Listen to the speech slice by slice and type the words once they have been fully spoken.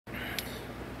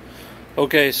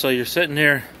Okay, so you're sitting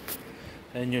here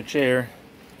in your chair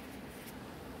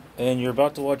and you're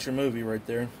about to watch your movie right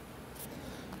there,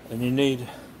 and you need your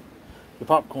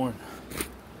popcorn.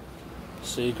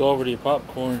 So you go over to your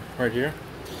popcorn right here,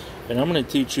 and I'm going to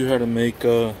teach you how to make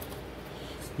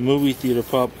movie theater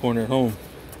popcorn at home.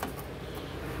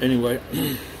 Anyway,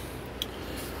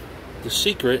 the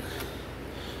secret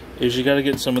is you got to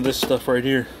get some of this stuff right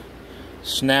here.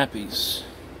 Snappies.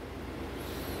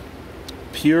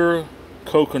 Pure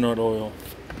coconut oil.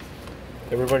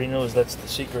 Everybody knows that's the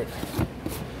secret.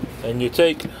 And you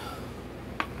take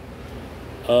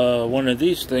one of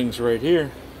these things right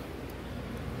here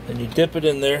and you dip it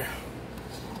in there.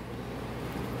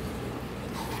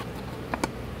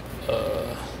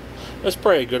 That's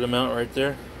probably a good amount right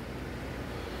there.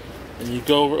 And you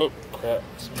go over, oh crap,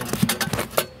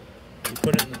 you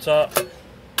put it in the top like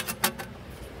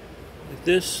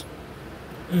this.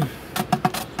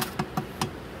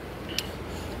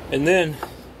 And then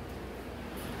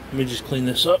let me just clean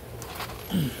this up.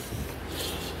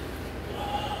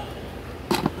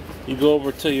 You go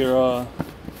over to your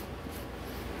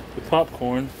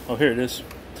popcorn. Oh, here it is.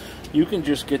 You can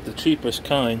just get the cheapest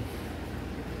kind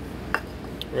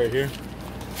right here.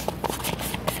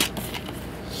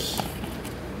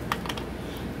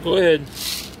 Go ahead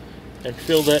and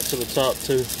fill that to the top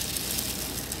too.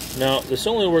 Now, this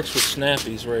only works with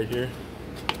Snappies right here,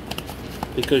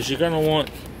 because you're gonna want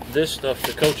this stuff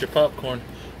to coat your popcorn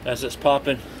as it's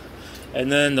popping.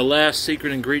 And then the last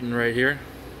secret ingredient right here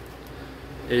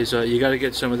is you got to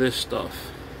get some of this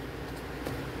stuff.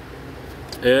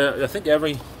 Yeah, I think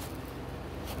every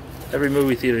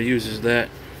movie theater uses that.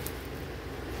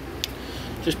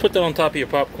 Just put that on top of your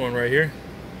popcorn right here,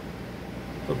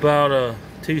 about a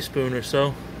teaspoon or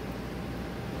so,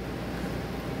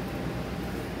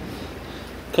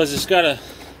 because it's got to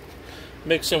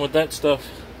mix in with that stuff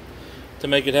to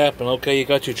make it happen. Okay, you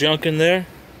got your junk in there.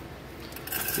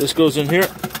 This goes in here.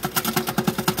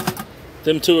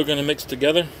 Them two are going to mix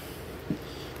together.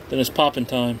 Then it's popping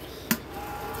time.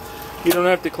 You don't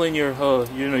have to clean your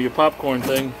your popcorn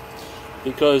thing,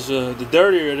 because the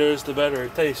dirtier it is, the better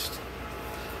it tastes,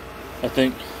 I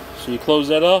think. So you close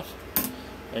that off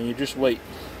and you just wait.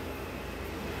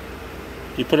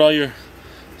 You put all your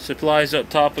supplies up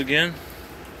top again,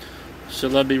 so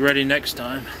they'll be ready next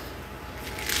time.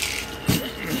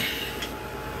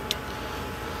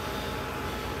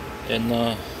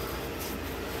 And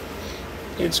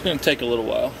it's going to take a little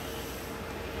while.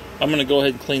 I'm going to go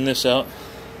ahead and clean this out.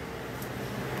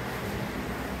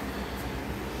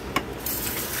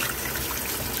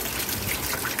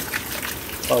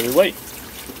 While we wait,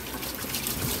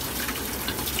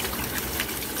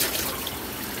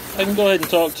 I can go ahead and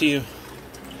talk to you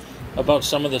about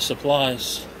some of the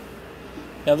supplies.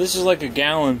 Now, this is like a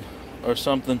gallon or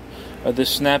something of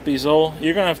this Snappies oil.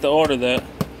 You're going to have to order that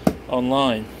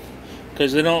online,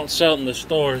 because they don't sell it in the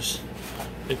stores,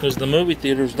 because the movie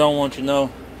theaters don't want you to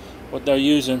know what they're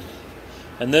using.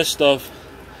 And this stuff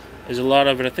is a lot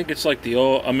of it. I think it's like the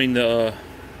oil,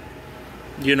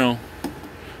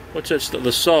 what's that stuff?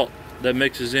 The salt that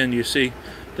mixes in. You see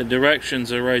the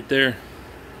directions are right there.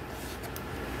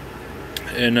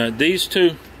 And these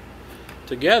two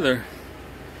together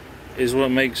is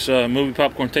what makes movie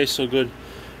popcorn taste so good.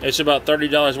 It's about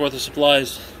 $30 worth of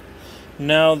supplies.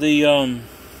 Now these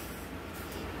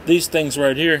things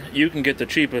right here, you can get the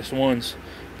cheapest ones,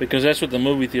 because that's what the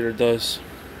movie theater does.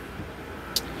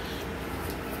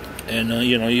 And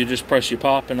you just press your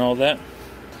pop and all that,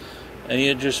 and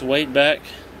you just wait back,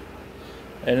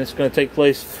 and it's going to take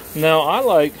place. Now, I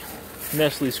like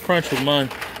Nestle's Crunch with mine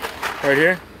right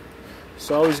here,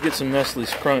 so I always get some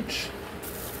Nestle's Crunch.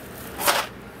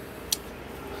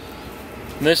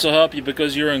 And this will help you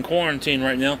because you're in quarantine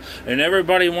right now, and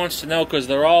everybody wants to know, because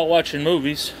they're all watching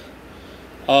movies.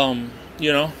 How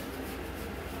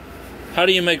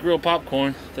do you make real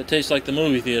popcorn that tastes like the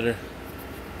movie theater?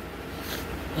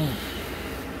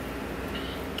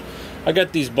 I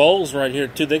got these bowls right here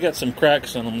too. They got some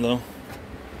cracks in them though.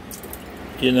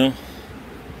 I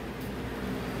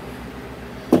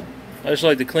just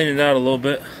like to clean it out a little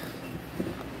bit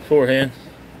beforehand.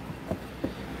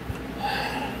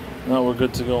 Now we're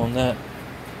good to go on that.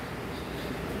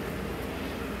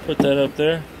 Put that up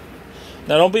there.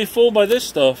 Now, don't be fooled by this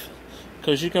stuff,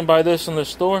 because you can buy this in the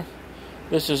store.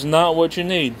 This is not what you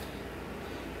need.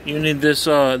 You need this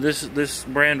this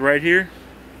brand right here,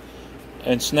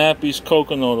 and Snappies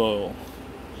coconut oil.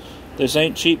 This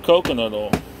ain't cheap coconut oil.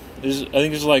 I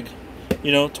think it's like,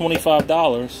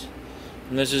 $25,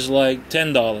 and this is like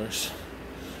 $10.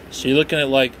 So you're looking at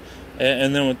like,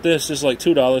 and then with this, it's like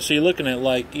 $2. So you're looking at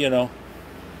like,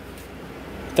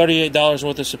 $38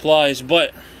 worth of supplies,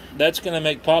 but that's going to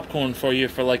make popcorn for you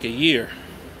for like a year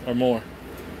or more,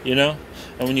 you know?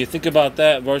 And when you think about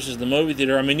that versus the movie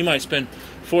theater, I mean, you might spend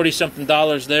 $40-something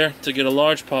there to get a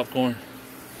large popcorn,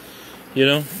 you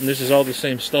know? And this is all the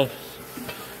same stuff.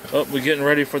 Oh, we're getting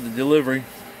ready for the delivery.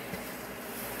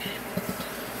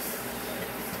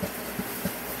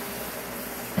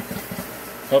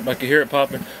 Oh, I can hear it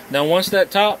popping. Now, once that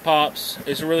top pops,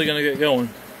 it's really going to get going.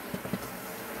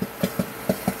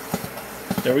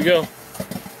 There we go.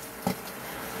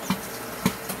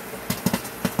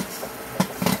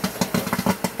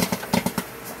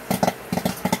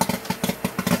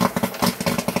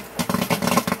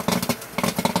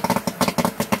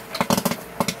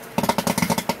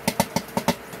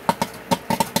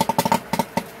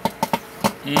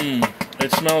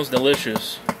 It smells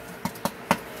delicious.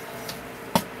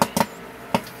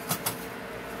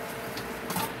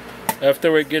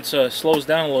 After it gets slows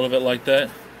down a little bit like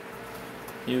that,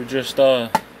 you just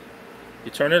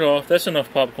you turn it off. That's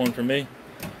enough popcorn for me.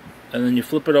 And then you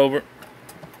flip it over.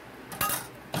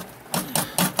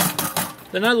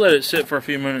 Then I let it sit for a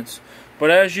few minutes.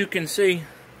 But as you can see,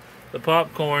 the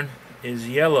popcorn is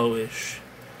yellowish.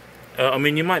 I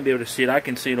mean, you might be able to see it. I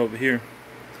can see it over here.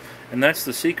 And that's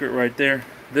the secret right there.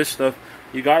 This stuff,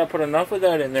 you got to put enough of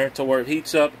that in there to where it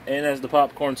heats up, and as the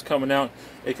popcorn's coming out,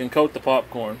 it can coat the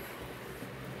popcorn.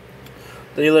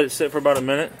 Then you let it sit for about a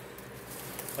minute,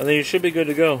 and then you should be good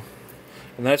to go.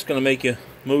 And that's going to make you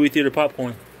movie theater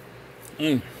popcorn.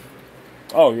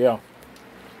 Oh yeah,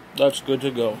 that's good to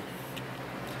go.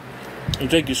 You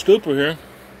take your scooper here,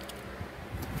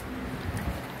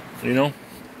 you know.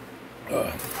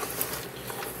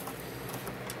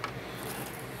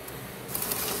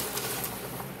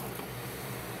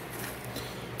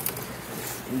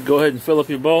 Go ahead and fill up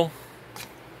your bowl.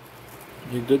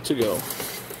 You're good to go.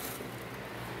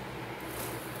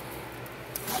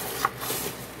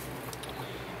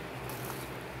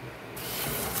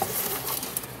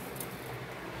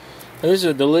 And this is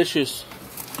a delicious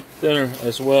dinner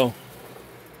as well.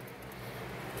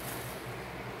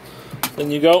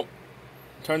 Then you go,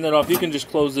 turn that off. You can just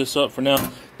close this up for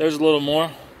now. There's a little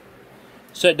more.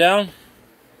 Sit down.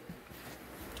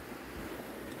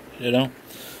 You know.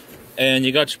 And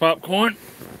you got your popcorn,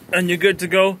 and you're good to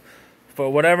go for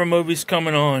whatever movie's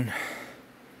coming on.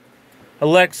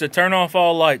 Alexa, turn off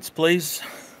all lights, please.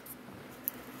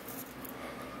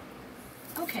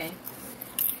 Okay.